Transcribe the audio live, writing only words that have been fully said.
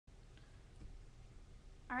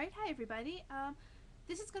Alright, hi everybody.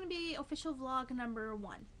 This is going to be official vlog number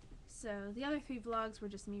 1. So the other 3 vlogs were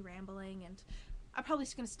just me rambling, and I'm probably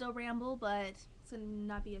just going to still ramble, but it's going to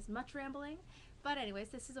not be as much rambling. But anyways,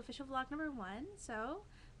 this is official vlog number 1. So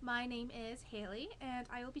my name is Haley, and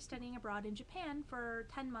I will be studying abroad in Japan for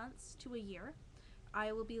 10 months to a year.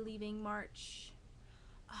 I will be leaving March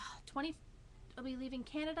 20. I'll be leaving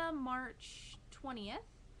Canada March 20th.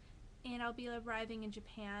 And I'll be arriving in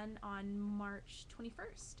Japan on March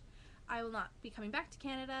 21st. I will not be coming back to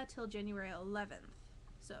Canada till January 11th.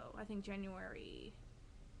 So I think January...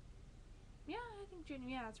 Yeah,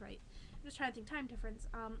 that's right. I'm just trying to think time difference.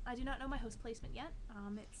 I do not know my host placement yet.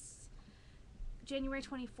 It's January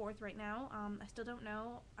 24th right now. I still don't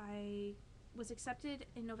know. I was accepted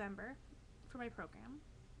in November for my program.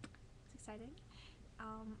 It's exciting.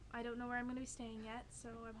 I don't know where I'm going to be staying yet, so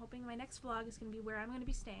I'm hoping my next vlog is going to be where I'm going to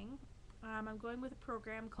be staying. I'm going with a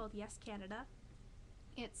program called Yes Canada.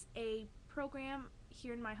 It's a program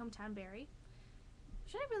here in my hometown, Barrie.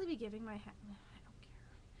 Should I really be giving my... I don't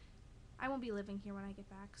care. I won't be living here when I get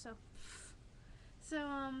back, so...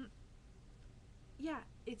 yeah,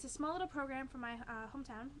 it's a small little program from my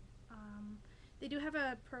hometown. They do have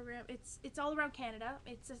a program. It's all around Canada.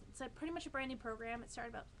 It's pretty much a brand new program. It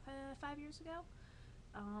started about 5 years ago.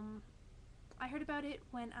 I heard about it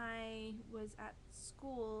when I was at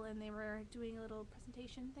school and they were doing a little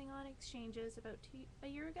presentation thing on exchanges about a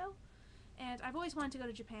year ago. And I've always wanted to go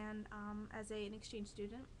to Japan as an exchange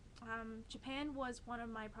student. Japan was one of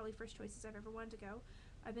my probably first choices I've ever wanted to go.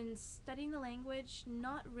 I've been studying the language,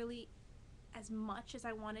 not really as much as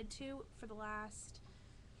I wanted to for the last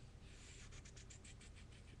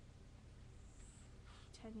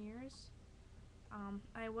 10 years.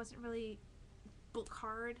 I wasn't really book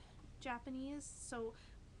hard Japanese, so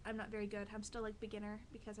I'm not very good. I'm still like beginner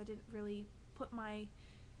because I didn't really put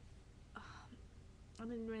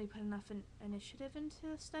enough initiative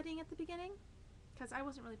into studying at the beginning because I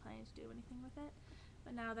wasn't really planning to do anything with it.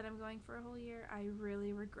 But now that I'm going for a whole year, I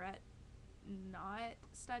really regret not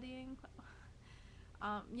studying.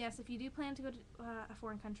 Yes, if you do plan to go to a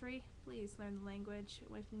foreign country, please learn the language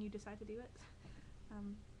when you decide to do it.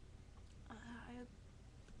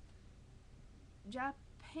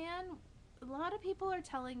 Japan, a lot of people are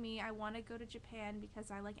telling me I want to go to Japan because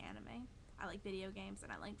I like anime, I like video games,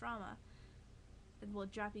 and I like drama. Well,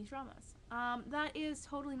 Japanese dramas. That is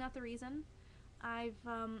totally not the reason. I've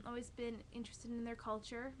always been interested in their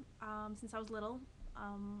culture since I was little.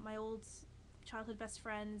 My old childhood best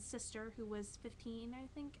friend's sister, who was 15, I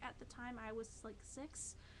think, at the time, I was like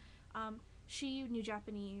 6. She knew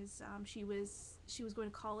Japanese. She was going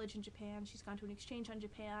to college in Japan. She's gone to an exchange on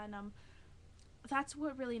Japan. That's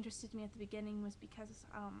what really interested me at the beginning, was because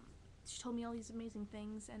she told me all these amazing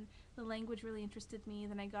things, and the language really interested me.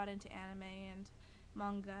 Then I got into anime and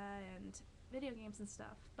manga and video games and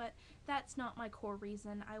stuff, but that's not my core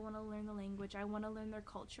reason. I want to learn the language. I want to learn their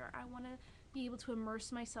culture. I want to be able to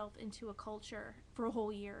immerse myself into a culture for a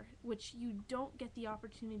whole year, which you don't get the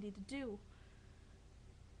opportunity to do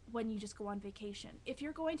when you just go on vacation. If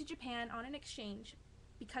you're going to Japan on an exchange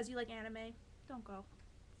because you like anime, don't go.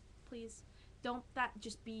 Please. Don't that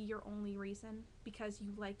just be your only reason because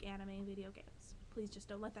you like anime and video games. Please just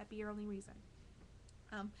don't let that be your only reason.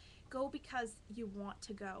 Go because you want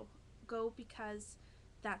to go. Go because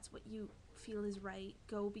that's what you feel is right.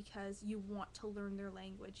 Go because you want to learn their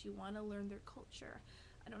language. You want to learn their culture.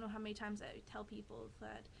 I don't know how many times I tell people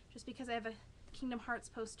that just because I have a Kingdom Hearts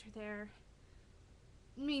poster there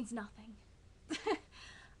means nothing. And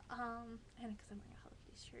because I'm wearing a Hello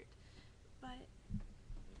Kitty shirt. But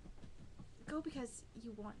go because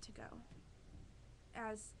you want to go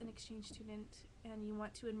as an exchange student and you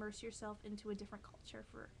want to immerse yourself into a different culture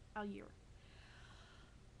for a year.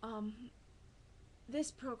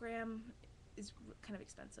 This program is kind of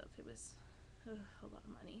expensive. It was a lot of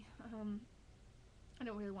money. I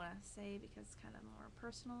don't really want to say because it's kind of more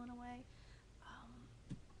personal in a way.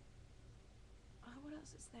 What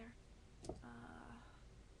else is there?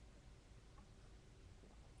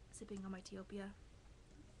 Sipping on my Ethiopia.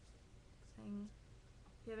 Saying,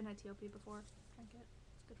 if you haven't had Ethiopia before, drink it.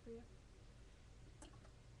 It's good for you.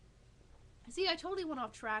 See, I totally went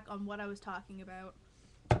off track on what I was talking about.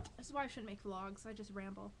 This is why I shouldn't make vlogs. I just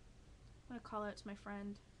ramble. I'm gonna call out to my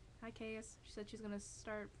friend. Hi, Case. She said she's gonna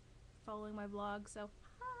start following my vlog, so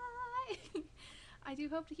hi! I do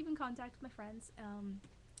hope to keep in contact with my friends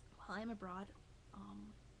while I'm abroad.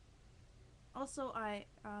 Also, a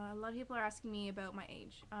lot of people are asking me about my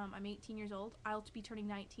age. I'm 18 years old. I'll be turning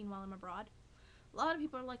 19 while I'm abroad. A lot of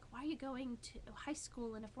people are like, why are you going to high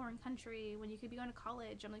school in a foreign country when you could be going to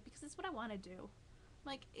college? I'm like, because it's what I want to do.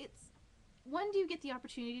 Like, when do you get the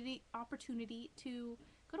opportunity to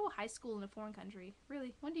go to a high school in a foreign country?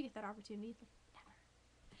 Really, when do you get that opportunity? Like, never.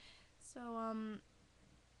 So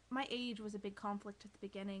my age was a big conflict at the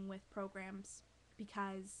beginning with programs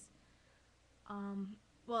because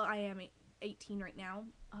well, I am 18 right now.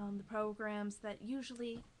 The programs that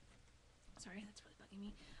usually, sorry, that's really bugging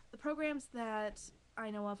me. The programs that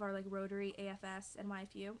I know of are like Rotary, AFS, and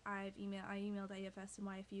YFU. I emailed AFS and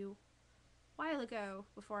YFU a while ago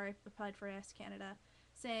before I applied for AS Canada,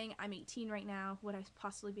 saying I'm 18 right now. Would I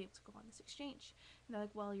possibly be able to go on this exchange? And they're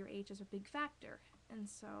like, well, your age is a big factor, and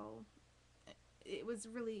so it was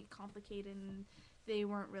really complicated, and they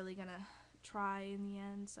weren't really gonna try in the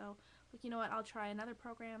end. So, like, you know what? I'll try another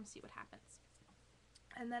program, see what happens.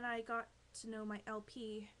 And then I got to know my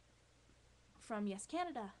LP from Yes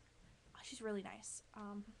Canada. She's really nice.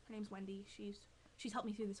 Her name's Wendy. She's helped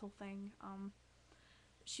me through this whole thing.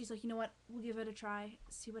 She's like, you know what? We'll give it a try,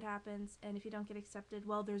 see what happens, and if you don't get accepted,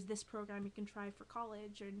 well, there's this program you can try for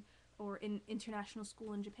college or in international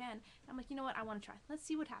school in Japan. And I'm like, you know what? I want to try. Let's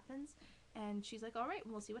see what happens. And she's like, all right,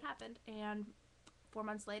 we'll see what happened. And 4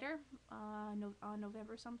 months later, on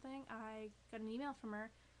November something, I got an email from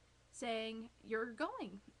her saying, you're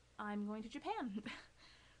going. I'm going to Japan.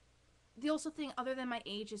 The also thing, other than my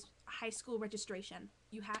age, is high school registration.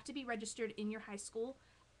 You have to be registered in your high school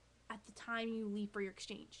at the time you leave for your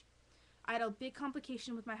exchange. I had a big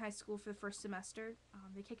complication with my high school for the first semester.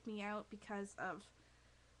 They kicked me out because of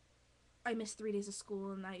I missed 3 days of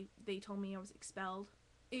school, and they told me I was expelled.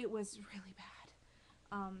 It was really bad.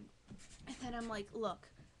 And then I'm like, look,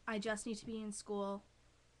 I just need to be in school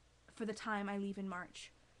for the time I leave in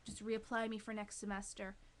March. Just reapply me for next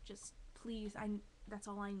semester. Just please, that's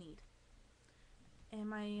all I need. And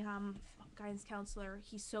my guidance counselor,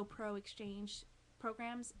 he's so pro exchange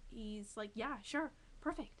programs. He's like, yeah, sure,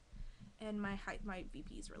 perfect. And my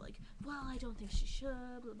VPs were like, well, I don't think she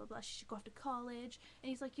should, blah, blah, blah. She should go off to college. And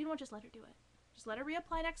he's like, you know what, just let her do it. Just let her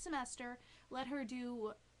reapply next semester. Let her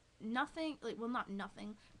do nothing, like, well, not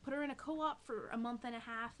nothing. Put her in a co-op for a month and a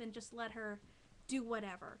half and just let her do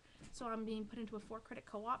whatever. So I'm being put into a 4-credit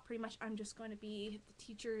co-op. Pretty much I'm just going to be the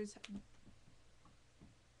teacher's,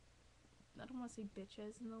 I don't want to say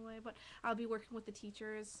bitches in the way, but I'll be working with the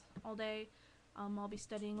teachers all day. I'll be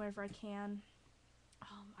studying wherever I can.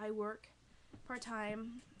 I work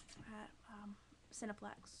part-time at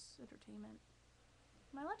Cineplex Entertainment.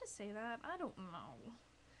 Am I allowed to say that? I don't know.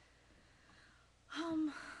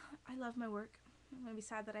 I love my work. I'm going to be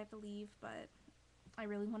sad that I have to leave, but I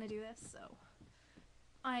really want to do this, so.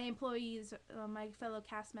 My employees, my fellow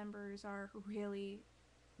cast members are really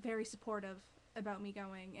very supportive about me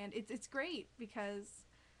going, and it's great because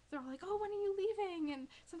they're all like, oh, when are you leaving? And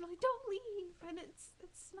so I'm like, don't leave. And it's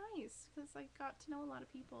nice because I got to know a lot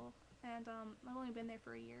of people, and I've only been there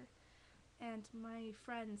for a year. And my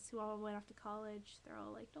friends who all went off to college, they're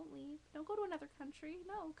all like, don't leave. Don't go to another country.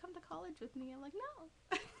 No, come to college with me. I'm like, no.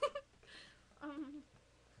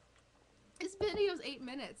 This video is 8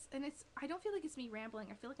 minutes, and I don't feel like it's me rambling.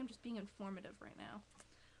 I feel like I'm just being informative right now.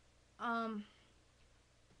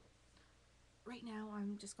 Right now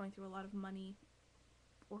I'm just going through a lot of money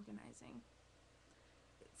organizing.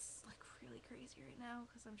 It's like really crazy right now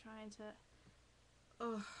because I'm trying to,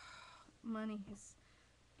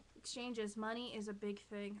 exchanges. Money is a big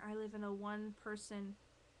thing. I live in a 1-person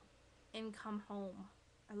income home.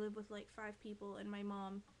 I live with like 5 people, and my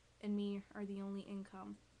mom and me are the only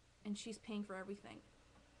income, and she's paying for everything.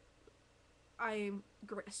 I'm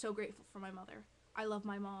so grateful for my mother. I love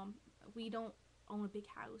my mom. We don't own a big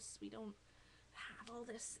house. We don't have all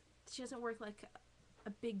this. She doesn't work like a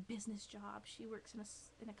big business job. She works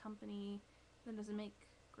in a company that doesn't make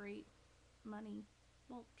great money.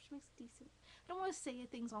 Well, she makes decent. I don't want to say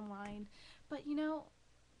things online, but you know,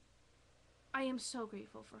 I am so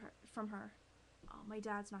grateful for her. From her, my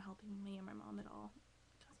dad's not helping me and my mom at all.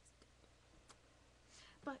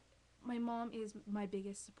 But my mom is my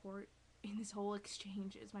biggest support in this whole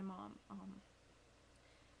exchange. Is my mom.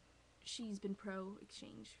 She's been pro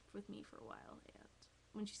exchange with me for a while, and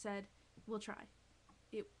when she said we'll try,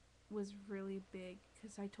 it was really big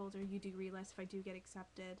because I told her, you do realize if I do get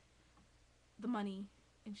accepted, the money,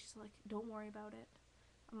 and she's like, don't worry about it.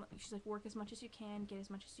 She's like, work as much as you can, get as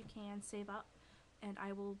much as you can, save up, and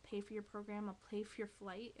I will pay for your program, I'll pay for your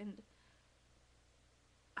flight, and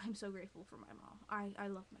I'm so grateful for my mom. I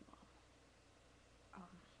love my mom.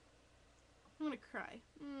 I'm gonna cry.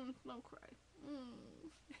 Don't cry.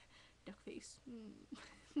 Duck face.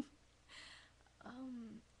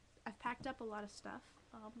 I've packed up a lot of stuff.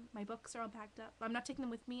 My books are all packed up. I'm not taking them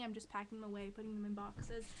with me, I'm just packing them away, putting them in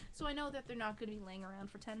boxes. So I know that they're not going to be laying around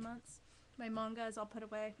for 10 months. My manga is all put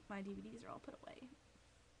away. My DVDs are all put away.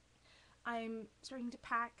 I'm starting to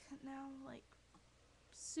pack now, like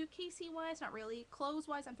suitcasey wise, not really. Clothes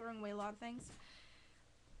wise, I'm throwing away a lot of things.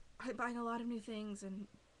 I'm buying a lot of new things, and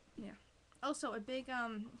yeah. Also, a big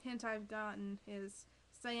hint I've gotten is,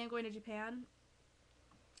 since I am going to Japan,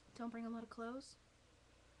 don't bring a lot of clothes,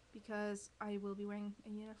 because I will be wearing a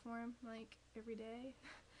uniform like every day.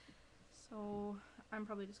 So I'm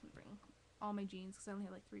probably just gonna bring all my jeans, because I only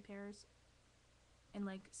have like 3 pairs, and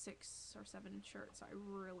like 6 or 7 shirts I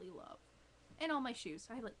really love. And all my shoes.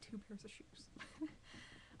 I have like 2 pairs of shoes.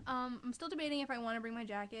 I'm still debating if I want to bring my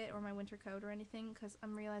jacket or my winter coat or anything, because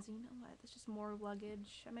I'm realizing, you know what, that's just more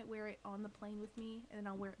luggage. I might wear it on the plane with me, and then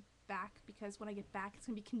I'll wear it back, because when I get back, it's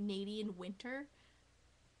going to be Canadian winter.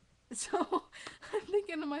 So I'm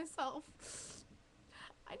thinking to myself,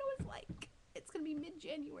 I know it's like, it's going to be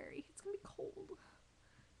mid-January. It's going to be cold.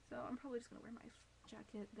 So I'm probably just going to wear my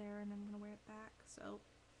jacket there, and then I'm going to wear it back. So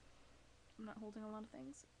I'm not holding a lot of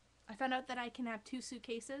things. I found out that I can have 2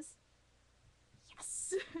 suitcases.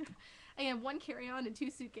 Yes! I have 1 carry-on and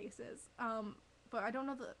 2 suitcases. But I don't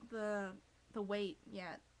know the weight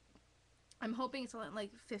yet. I'm hoping it's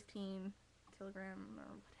like 15 kilogram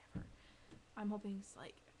or whatever. I'm hoping it's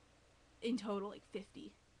like, in total, like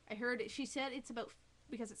 50. I heard it. She said it's about,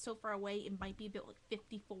 because it's so far away, it might be about like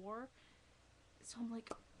 54. So I'm like,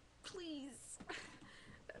 please.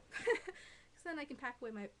 Because then I can pack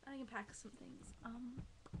away some things.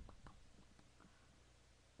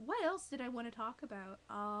 What else did I want to talk about?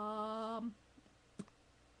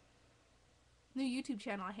 New YouTube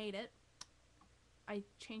channel. I hate it. I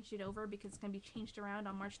changed it over because it's going to be changed around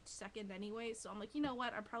on March 2nd anyway. So I'm like, you know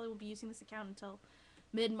what? I probably won't be using this account until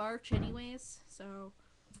mid-March anyways. So,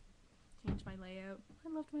 change my layout. I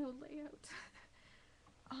loved my old layout.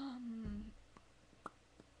 I'm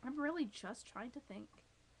really just trying to think.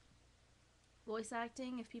 Voice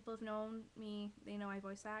acting. If people have known me, they know I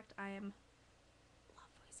voice act.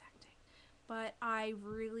 But I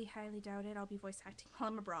really highly doubt it. I'll be voice acting while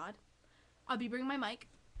I'm abroad. I'll be bringing my mic.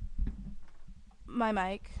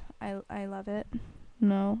 I love it.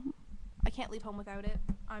 No. I can't leave home without it.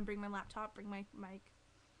 I'm bringing my laptop, bring my mic.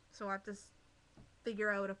 So I have to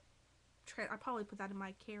figure out I'll probably put that in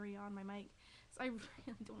my carry-on, my mic. So I really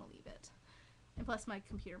don't want to leave it. And plus my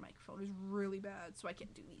computer microphone is really bad, so I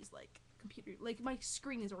can't do these my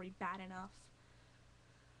screen is already bad enough.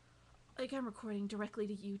 Like, I'm recording directly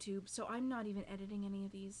to YouTube, so I'm not even editing any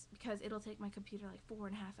of these, because it'll take my computer like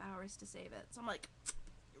 4.5 hours to save it. So I'm like,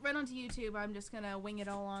 right onto YouTube, I'm just gonna wing it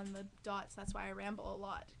all on the dots. That's why I ramble a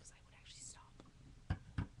lot, because I would actually stop.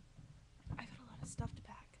 I've got a lot of stuff to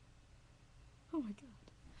pack. Oh my god.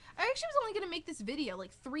 I actually was only gonna make this video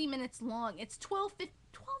like 3 minutes long. It's 12 minutes.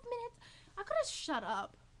 I could've shut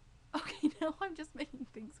up. Okay, now I'm just making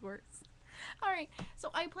things worse. Alright,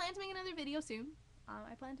 so I plan to make another video soon.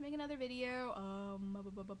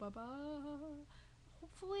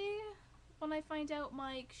 Hopefully, when I find out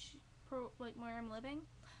where I'm living,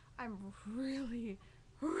 I'm really,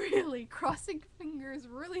 really crossing fingers,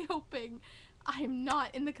 really hoping I'm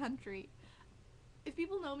not in the country. If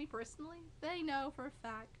people know me personally, they know for a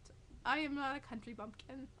fact I am not a country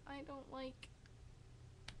bumpkin. I don't like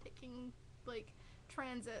taking,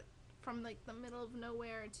 transit from, the middle of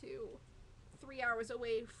nowhere to 3 hours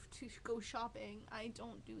away to go shopping. I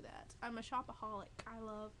don't do that. I'm a shopaholic. I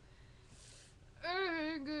love,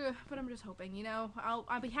 but I'm just hoping, you know,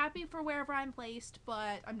 I'll be happy for wherever I'm placed,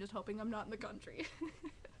 but I'm just hoping I'm not in the country.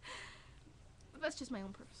 But that's just my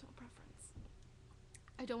own personal preference.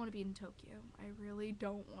 I don't want to be in Tokyo. I really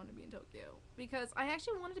don't want to be in Tokyo, because I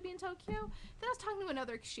actually wanted to be in Tokyo. Then I was talking to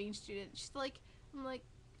another exchange student. She's like,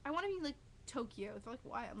 I want to be Tokyo. They're like,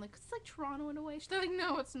 why? I'm like, it's like Toronto in a way. They're like,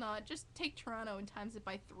 no, it's not. Just take Toronto and times it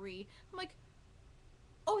by 3. I'm like,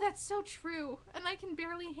 oh, that's so true. And I can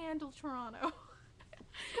barely handle Toronto.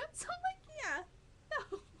 So I'm like, yeah,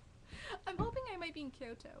 no. I'm hoping I might be in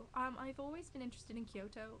Kyoto. I've always been interested in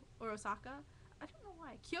Kyoto or Osaka. I don't know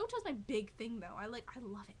why. Kyoto's my big thing though. I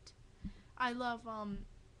love it. I love, I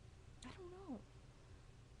don't know.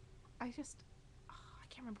 I can't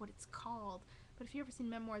remember what it's called. But if you've ever seen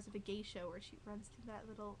Memoirs of a Geisha, where she runs through that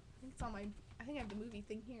little, I think I have the movie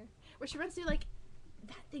thing here, where she runs through that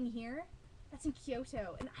thing here, that's in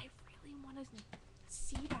Kyoto, and I really want to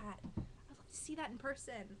see that. I'd love to see that in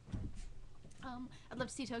person. I'd love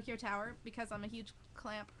to see Tokyo Tower, because I'm a huge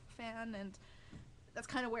Clamp fan, and that's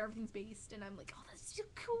kind of where everything's based, and I'm like, oh, that's so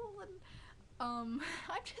cool, and I'm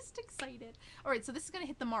just excited. Alright, so this is gonna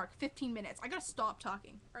hit the mark, 15 minutes. I gotta stop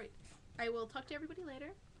talking. Alright, I will talk to everybody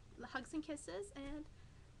later. Hugs and kisses, and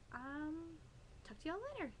talk to y'all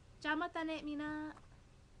later. Ja mata ne, mina.